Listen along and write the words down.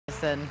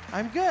Jason?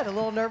 I'm good. A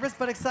little nervous,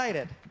 but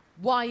excited.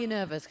 Why are you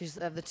nervous? Because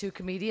of the two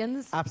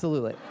comedians?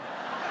 Absolutely.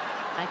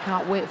 I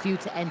can't wait for you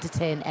to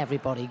entertain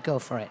everybody. Go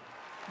for it.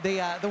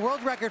 The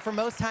world record for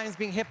most times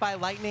being hit by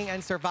lightning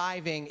and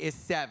surviving is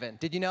 7.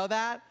 Did you know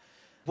that?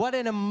 What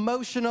an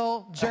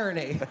emotional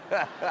journey.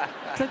 So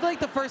I feel like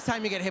the first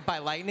time you get hit by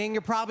lightning,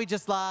 you're probably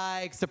just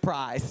like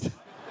surprised.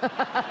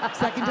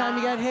 Second time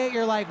you get hit,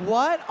 you're like,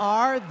 what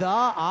are the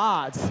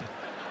odds?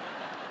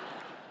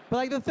 But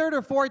like the third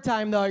or fourth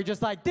time though, you're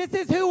just like, this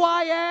is who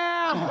I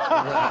am.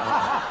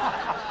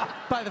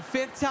 By the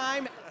fifth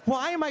time,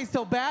 why am I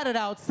so bad at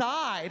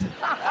outside?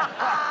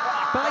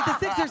 But like the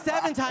 6th or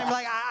 7th time,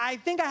 like, I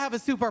think I have a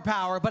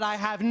superpower, but I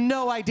have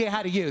no idea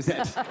how to use it.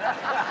 That's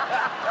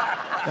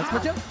my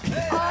joke.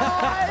 Oh,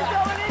 I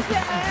don't want it to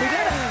end. We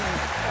did it.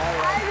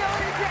 I don't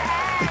want it to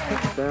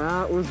end.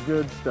 That was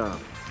good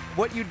stuff.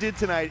 What you did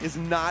tonight is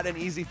not an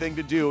easy thing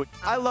to do.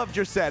 I loved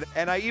your set,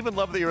 and I even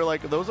love that you were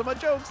like, those are my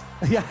jokes.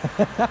 Yeah.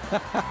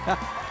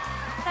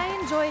 I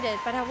enjoyed it,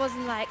 but I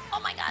wasn't like, oh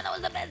my God, that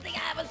was the best thing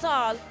I ever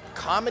saw.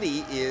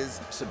 Comedy is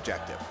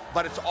subjective,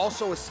 but it's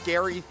also a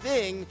scary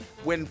thing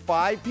when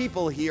 5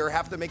 people here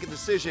have to make a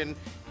decision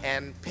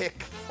and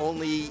pick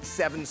only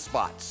 7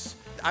 spots.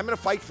 I'm gonna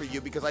fight for you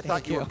because I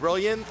thought you were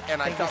brilliant,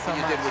 and I thought what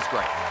you did was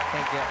great.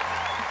 Thank you.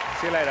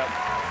 See you later.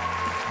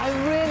 I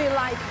really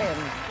like him.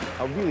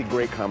 A really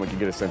great comic, you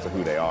get a sense of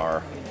who they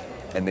are,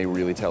 and they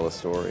really tell a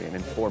story. And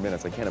in 4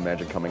 minutes, I can't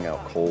imagine coming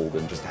out cold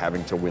and just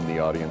having to win the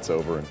audience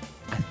over.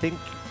 I think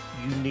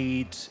you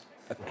need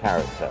A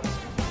carrot test.